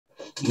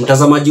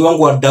Mtazamaji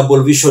wangu wa Double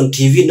Vision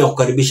TV na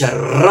kukaribisha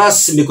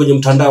rasmi kwenye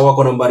mtandao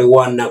wako nambari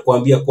 1 na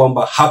kuambia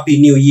kwamba Happy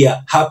New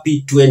Year,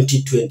 Happy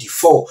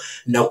 2024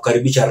 na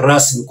kukaribisha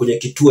rasmi kwenye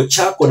kituo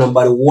chako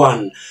nambari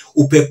 1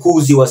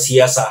 upekuzi wa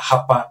siasa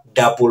hapa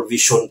Double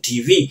Vision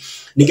TV.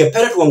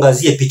 Ningependa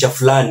tuangazie picha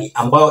fulani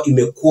ambayo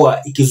imekuwa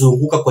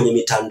ikizunguka kwenye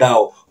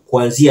mitandao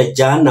kuanzia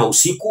jana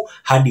usiku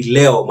hadi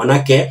leo,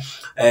 manake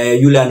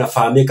yule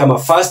anafahamika kama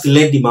First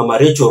Lady Mama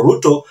Rachel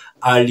Ruto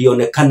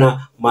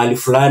alionekana mahali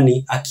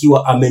fulani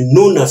akiwa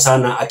amenuna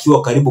sana,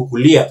 akiwa karibu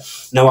kulia,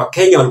 na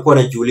Wakenya walikuwa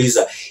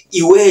wanajiuliza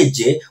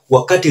iweje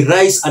wakati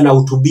rais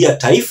anahutubia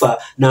taifa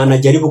na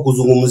anajaribu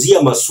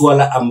kuzungumzia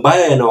masuala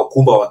ambayo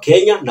yanawakumba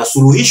Wakenya na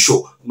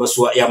suluhisho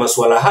ya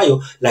masuala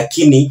hayo,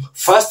 lakini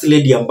First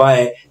Lady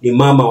ambaye ni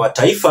mama wa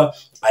taifa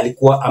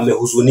alikuwa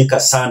amehuzunika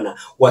sana.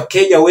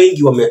 Wakenya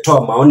wengi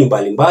wametoa maoni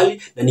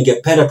mbalimbali na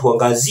ningependa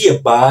tuangazie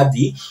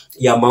baadhi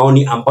ya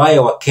maoni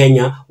ambayo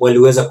Wakenya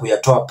waliweza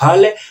kuyatoa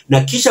pale,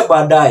 na kisha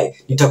baadaye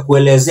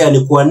nitakuelezea ni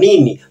kwa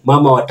nini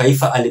mama wa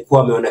taifa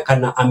alikuwa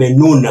ameonekana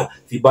amenuna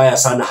vibaya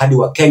sana hadi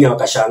Wakenya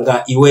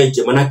wakashangaa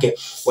iweje, manake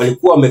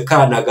walikuwa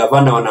wamekaa na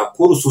gavana wa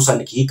Nakuru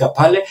Susan Kihika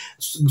pale.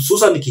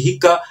 Susan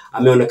Kihika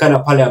ameonekana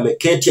pale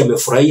ameketi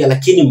amefurahia,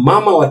 lakini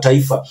mama wa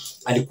taifa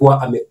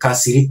alikuwa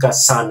amekasirika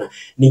sana.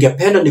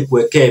 Ningependa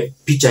nikuwekee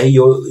picha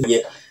hiyo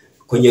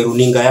kwenye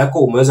runinga yako,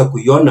 umeweza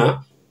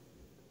kuiona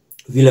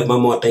vile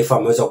mama wa taifa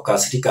ameweza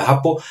kukasirika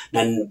hapo,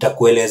 na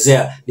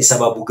nitakuelezea ni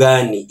sababu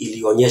gani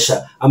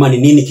ilionyesha ama ni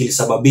nini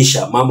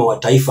kilisababisha mama wa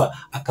taifa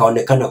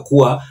akaonekana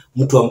kuwa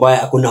mtu ambaye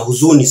akuna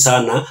huzuni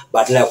sana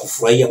badala ya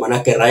kufurahia,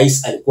 manake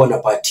rais alikuwa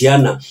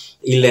anapatiana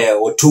ile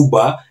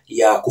hotuba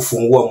ya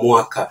kufungua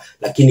mwaka.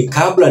 Lakini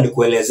kabla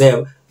nikuelezee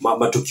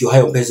matukio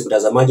hayo, mpenzi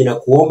mtazamaji, na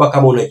kuomba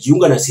kama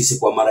unajiunga na sisi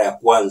kwa mara ya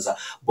kwanza,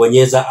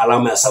 bonyeza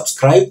alama ya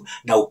subscribe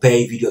na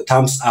upee video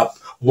thumbs up.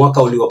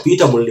 Mwaka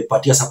uliopita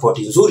mlinipatia support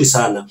nzuri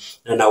sana,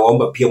 na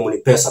nawaomba pia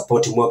mnipee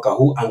support mwaka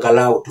huu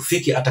angalau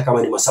tufike hata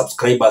kama ni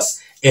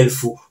subscribers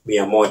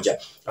 1100.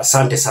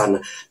 Asante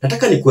sana.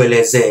 Nataka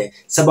nikuelezee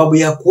sababu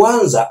ya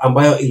kwanza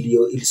ambayo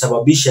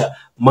ilisababisha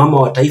mama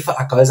wa taifa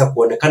akaweza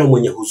kuonekana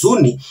mwenye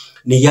huzuni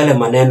ni yale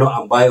maneno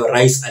ambayo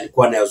rais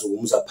alikuwa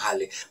anayazungumza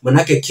pale.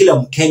 Manake kila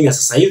Mkenya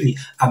sasa hivi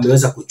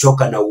ameweza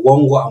kuchoka na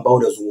uongo ambao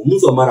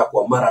unazungumzwa mara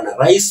kwa mara na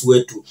rais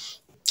wetu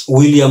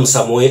William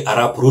Samoei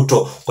Arap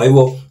Ruto. Kwa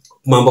hivyo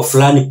mambo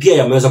fulani pia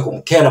yameweza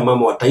kumkera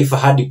mama wa taifa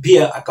hadi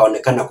pia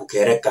akaonekana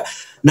kukereka.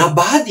 Na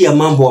baadhi ya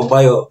mambo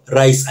ambayo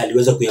rais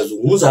aliweza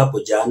kuyazungumza hapo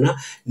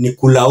jana ni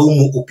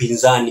kulaumu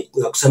upinzani,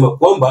 na kusema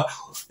kwamba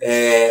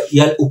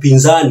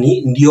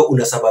upinzani ndio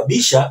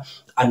unasababisha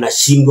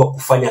anashindwa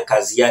kufanya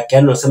kazi yake.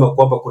 Yani anasema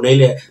kwamba kuna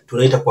ile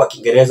tunaita kwa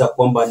Kiingereza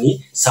kwamba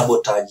ni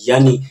sabotage,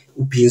 yani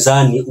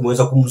upinzani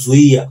umeweza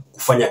kumzuia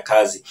kufanya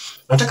kazi.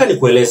 Nataka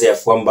nikueleze ya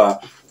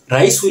kwamba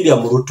Rais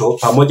William Ruto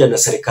pamoja na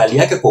serikali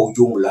yake kwa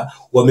ujumla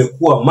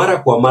wamekuwa mara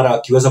kwa mara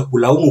wakiweza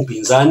kulaumu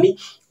upinzani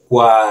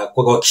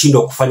kwa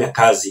kishindwa kufanya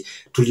kazi.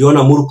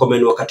 Tuliona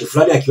Murkomen wakati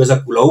fulani akiweza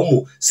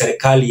kulaumu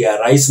serikali ya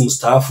rais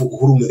mstaafu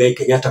Uhuru Muigai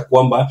Kenyatta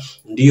kwamba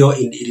ndio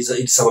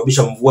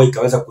ilisababisha mvua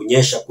ikaweza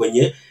kunyesha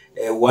kwenye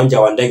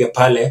uwanja wa ndege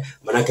pale,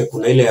 manake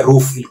kuna ile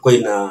roof ilikuwa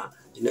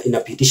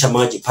inapitisha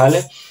maji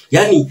pale.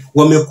 Yani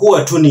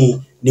wamekuwa tu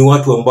ni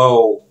watu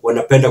ambao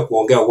wanapenda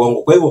kuongea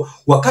uongo. Kwa hivyo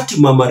wakati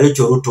mama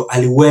Rachel Ruto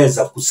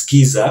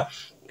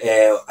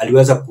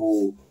aliweza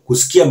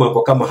kusikia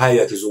mambo kama hayo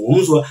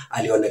yakizungumzwa,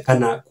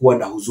 alionekana kuwa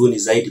na huzuni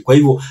zaidi. Kwa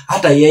hivyo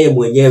hata yeye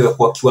mwenyewe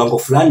kwa kiwango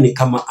fulani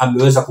kama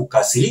ameweza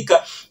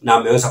kukasirika na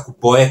ameweza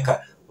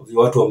kuboeka.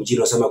 Watu wa mjini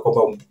wasema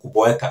kwamba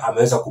kuboeka,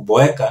 ameweza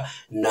kuboeka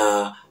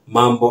na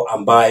mambo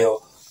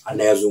ambayo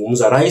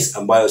anayazungumza rais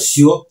ambayo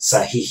sio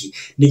sahihi.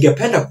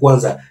 Ningependa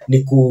kwanza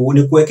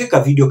nikuwekeka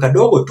video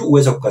kadogo tu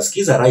uweze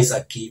kukasikiza rais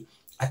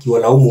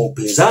akiwalaumu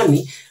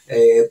upinzani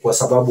kwa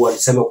sababu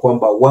walisema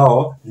kwamba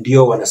wao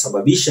ndio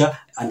wanasababisha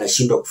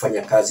anashindwa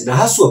kufanya kazi, na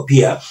haswa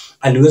pia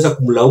aliweza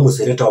kumlaumu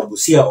seneta wa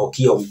Busia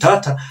Okiya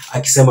Omtata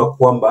akisema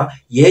kwamba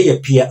yeye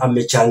pia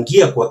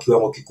amechangia kwa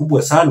kiwango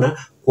kikubwa sana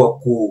kwa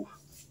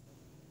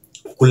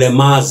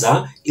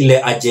kulemaza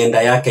ile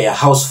agenda yake ya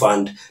House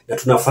Fund. Na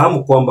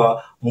tunafahamu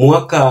kwamba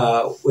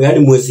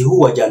mwezi huu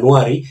wa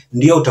Januari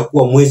ndio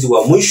utakuwa mwezi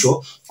wa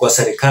mwisho kwa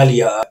serikali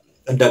ya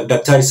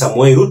Daktari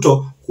Samoei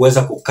Ruto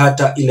kuweza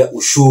kukata ile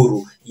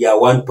ushuru ya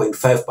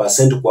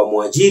 1.5% kwa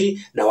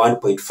mwajiri na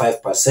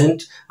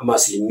 1.5% ama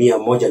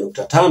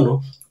 1.5%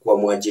 kwa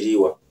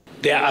mwajiriwa.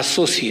 Their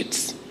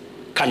associates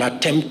can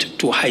attempt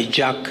to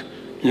hijack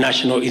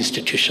national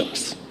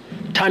institutions,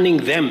 turning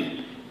them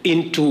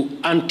into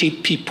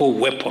anti-people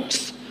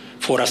weapons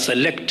for a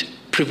select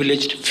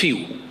privileged few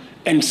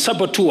and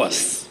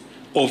saboteurs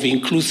of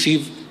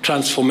inclusive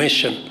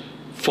transformation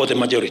for the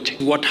majority.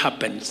 What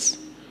happens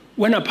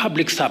when a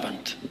public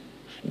servant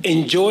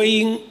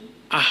enjoying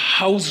a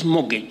house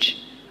mortgage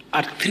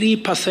at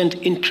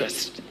 3%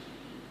 interest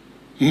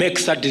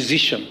makes a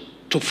decision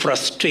to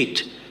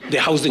frustrate the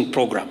housing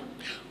program,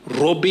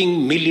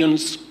 robbing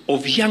millions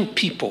of young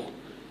people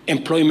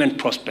employment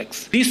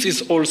prospects? This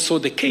is also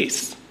the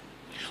case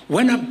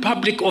when a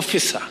public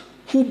officer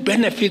who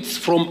benefits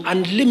from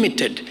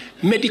unlimited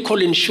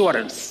medical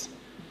insurance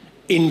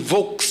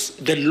invokes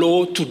the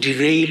law to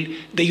derail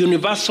the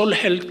universal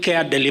health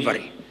care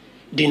delivery,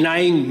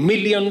 denying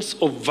millions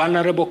of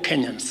vulnerable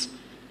Kenyans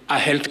a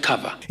health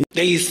cover.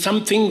 There is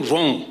something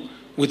wrong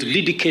with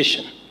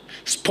litigation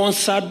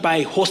sponsored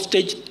by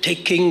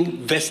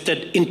hostage-taking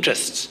vested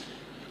interests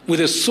with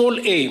the sole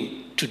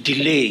aim to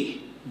delay,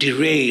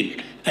 derail,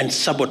 and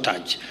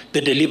sabotage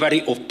the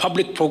delivery of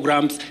public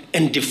programs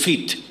and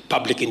defeat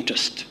public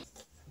interest.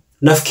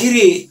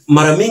 Nafikiri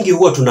mara mingi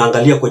huwa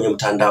tunaangalia kwenye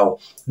mtandao,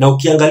 na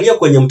ukiangalia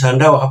kwenye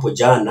mtandao hapo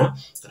jana,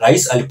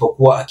 rais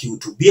alipokuwa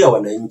akihutubia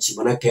wananchi,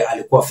 manake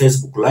alikuwa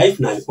Facebook live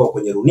na alikuwa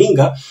kwenye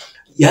runinga,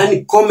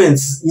 yani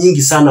comments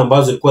nyingi sana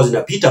ambazo zilikuwa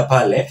zinapita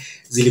pale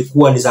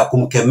zilikuwa ni za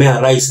kumkemea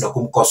rais na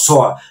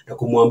kumkosoa na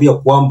kumwambia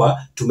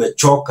kwamba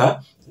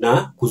tumechoka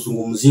na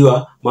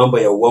kuzungumziwa mambo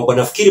ya uongo.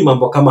 Nafikiri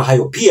mambo kama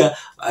hayo pia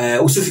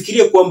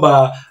usifikirie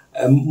kwamba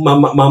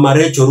Mama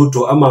Rachel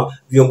Ruto ama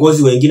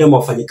viongozi wengine ama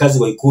wafanyikazi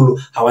wa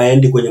ikulu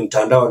hawaendi kwenye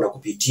mtandao na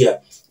kupitia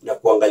na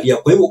kuangalia.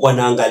 Kwa hivyo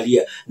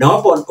wanaangalia, na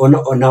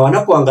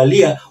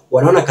wanapoangalia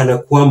wanaona kana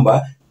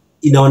kwamba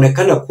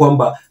inaonekana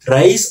kwamba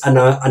rais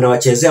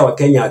anawachezea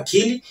Wakenya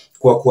akili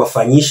kwa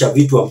kuwafanyisha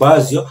vitu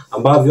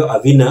ambavyo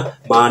havina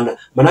maana.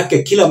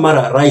 Manake kila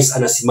mara rais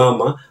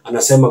anasimama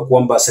anasema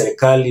kwamba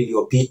serikali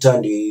iliyopita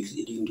ndio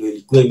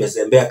ilikuwa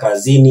imezembea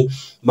kazini,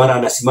 mara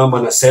anasimama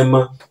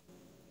anasema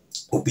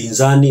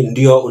upinzani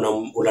ndio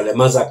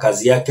unalemaza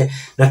kazi yake.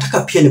 Nataka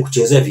pia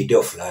nikuchezea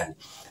video fulani.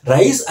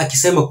 Rais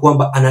akisema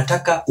kwamba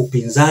anataka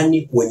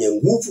upinzani wenye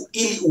nguvu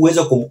ili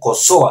uweze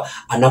kumkosoa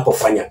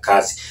anapofanya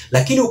kazi.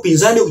 Lakini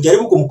upinzani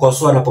ukijaribu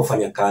kumkosoa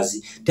anapofanya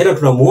kazi, tena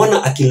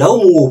tunamuona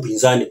akilaumu huo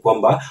upinzani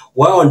kwamba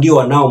wao ndio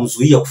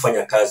wanaomzuia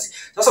kufanya kazi.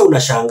 Sasa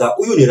unashangaa,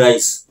 huyu ni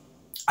rais,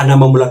 ana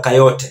mamlaka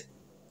yote.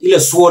 Ile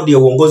sword ya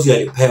uongozi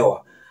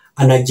alipewa,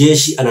 ana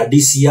jeshi, ana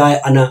DCI,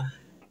 ana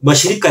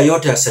mashirika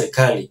yote ya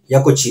serikali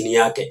yako chini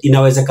yake.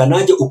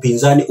 Inawezekanaje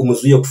upinzani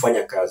umzuie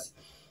kufanya kazi?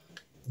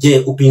 Je,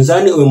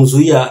 upinzani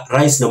umemzuia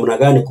rais namna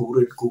gani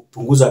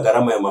kupunguza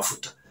gharama ya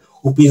mafuta?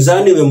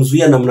 Upinzani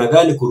umemzuia namna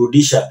gani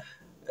kurudisha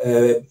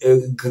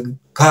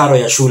karo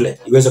ya shule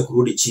iweze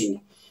kurudi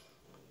chini?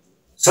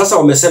 Sasa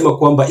wamesema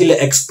kwamba ile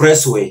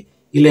expressway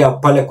ile ya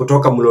pale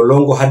kutoka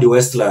Mlolongo hadi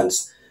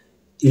Westlands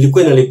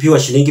ilikuwa inalipiwa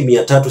shilingi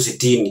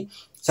 360.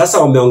 Sasa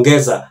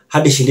wameongeza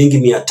hadi shilingi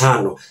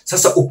 500.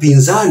 Sasa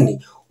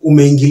upinzani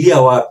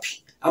umeingilia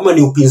wapi? Ama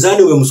ni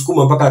upinzani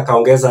umemsukuma mpaka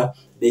akaongeza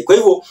bei? Kwa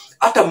hivyo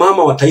hata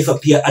mama wa taifa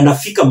pia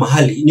anafika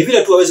mahali, ni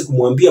vile tu hawezi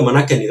kumwambia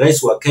manake ni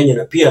rais wa Kenya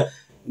na pia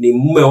ni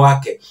mume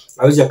wake,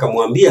 hawezi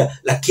akamwambia.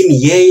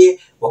 Lakini yeye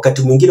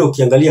wakati mwingine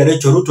ukiangalia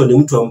Rachel Ruto ni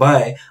mtu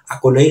ambaye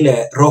ako na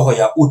ile roho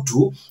ya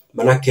utu,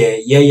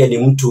 manake yeye ni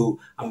mtu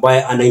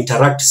ambaye ana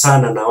interact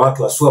sana na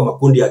watu wasua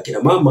makundi ya kina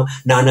mama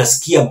na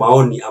anasikia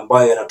maoni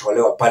ambayo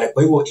yanatolewa pale.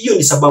 Kwa hivyo hiyo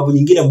ni sababu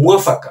nyingine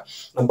mwafaka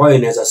ambayo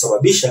inaweza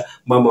sababisha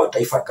mama wa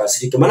taifa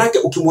akasirike. Manake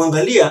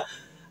ukimwangalia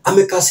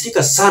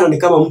amekasirika sana, ni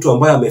kama mtu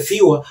ambaye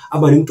amefiwa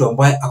ama ni mtu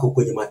ambaye ako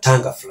kwenye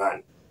matanga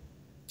fulani.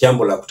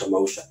 Jambo la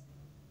kutamausha.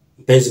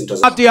 Mpenzi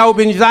mtazamaji, watu ya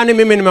upinzani,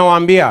 mimi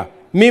nimewaambia,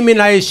 mimi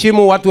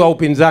naheshimu watu wa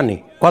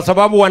upinzani kwa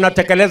sababu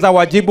wanatekeleza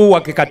wajibu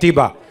wa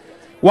kikatiba.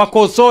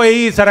 Wakosoe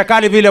hii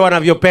serikali vile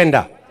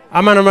wanavyopenda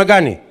ama namna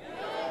gani,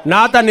 na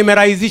hata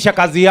nimerahisisha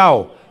kazi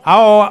yao.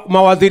 Hao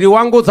mawaziri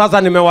wangu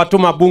sasa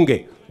nimewatuma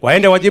bunge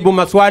waende wajibu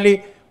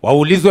maswali,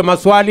 waulizwe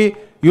maswali.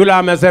 Yule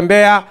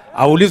amezembea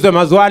aulizwe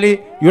maswali,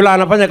 yule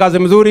anafanya kazi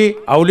mzuri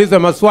aulizwe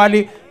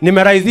maswali.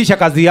 Nimerahisisha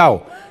kazi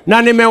yao,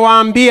 na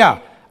nimewaambia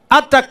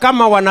hata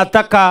kama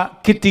wanataka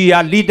kiti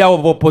ya leader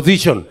of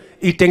opposition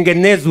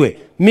itengenezwe,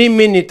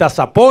 mimi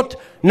nitasupport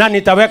na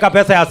nitaweka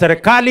pesa ya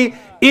serikali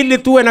ili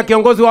tuwe na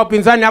kiongozi wa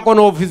upinzani ako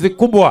na ofisi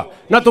kubwa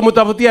na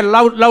tumtafutie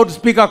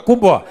loudspeaker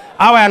kubwa.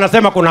 Awe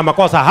anasema kuna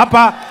makosa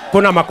hapa,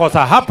 kuna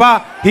makosa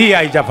hapa, hii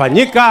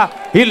haijafanyika,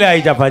 ile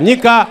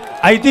haijafanyika.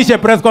 Aitishe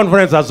press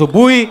conference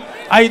asubuhi,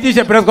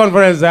 aitishe press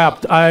conference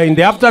in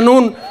the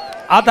afternoon,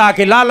 hata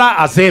akilala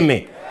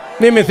aseme.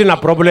 Mimi sina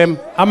problem.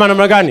 Ama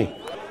namna gani?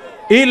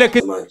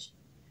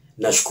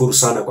 Nashukuru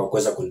sana kwa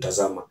kuweza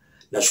kunitazama.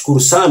 Nashukuru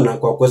sana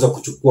kwa kuweza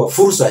kuchukua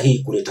fursa hii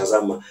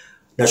kunitazama.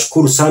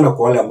 Nashukuru sana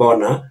kwa wale ambao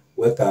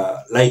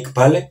wanaweka like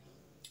pale,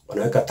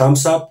 wanaweka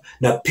thumbs up,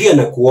 na pia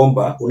na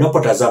kuomba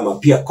unapotazama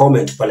pia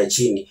comment pale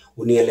chini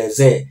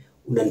unielezee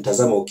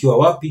unanitazama ukiwa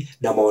wapi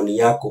na maoni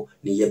yako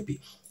ni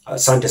yepi.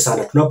 Asante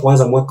sana.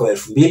 Tunapoanza mwaka wa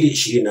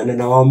 2024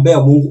 na waombea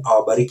Mungu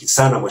awabariki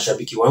sana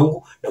mashabiki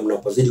wangu, na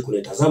mnapozidi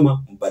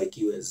kunitazama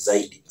mbarikiwe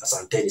zaidi.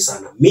 Asanteni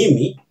sana.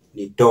 Mimi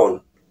ni Don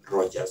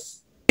Rogers.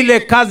 Ile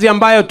kazi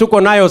ambayo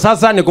tuko nayo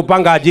sasa ni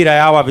kupanga ajira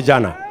ya hawa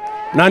vijana.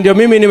 Na ndio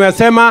mimi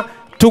nimesema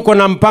tuko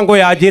na mpango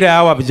ya ajira ya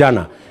hawa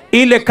vijana.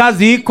 Ile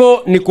kazi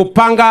iko ni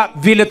kupanga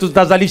vile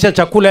tutazalisha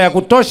chakula ya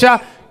kutosha,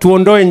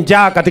 tuondoe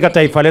njaa katika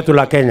taifa letu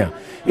la Kenya.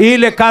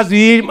 Ile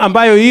kazi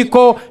ambayo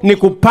iko ni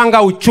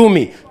kupanga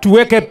uchumi,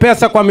 tuweke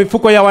pesa kwa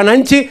mifuko ya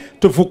wananchi,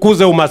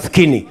 tufukuze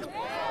umaskini.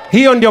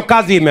 Hiyo ndio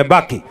kazi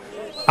imebaki.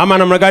 Ama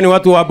namna gani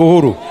watu wa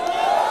Buhuru?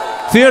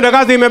 Sio ndio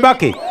kazi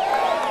imebaki?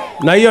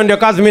 na hiyo ndio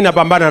kazi mimi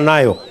napambana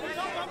nayo.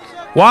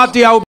 Watu ya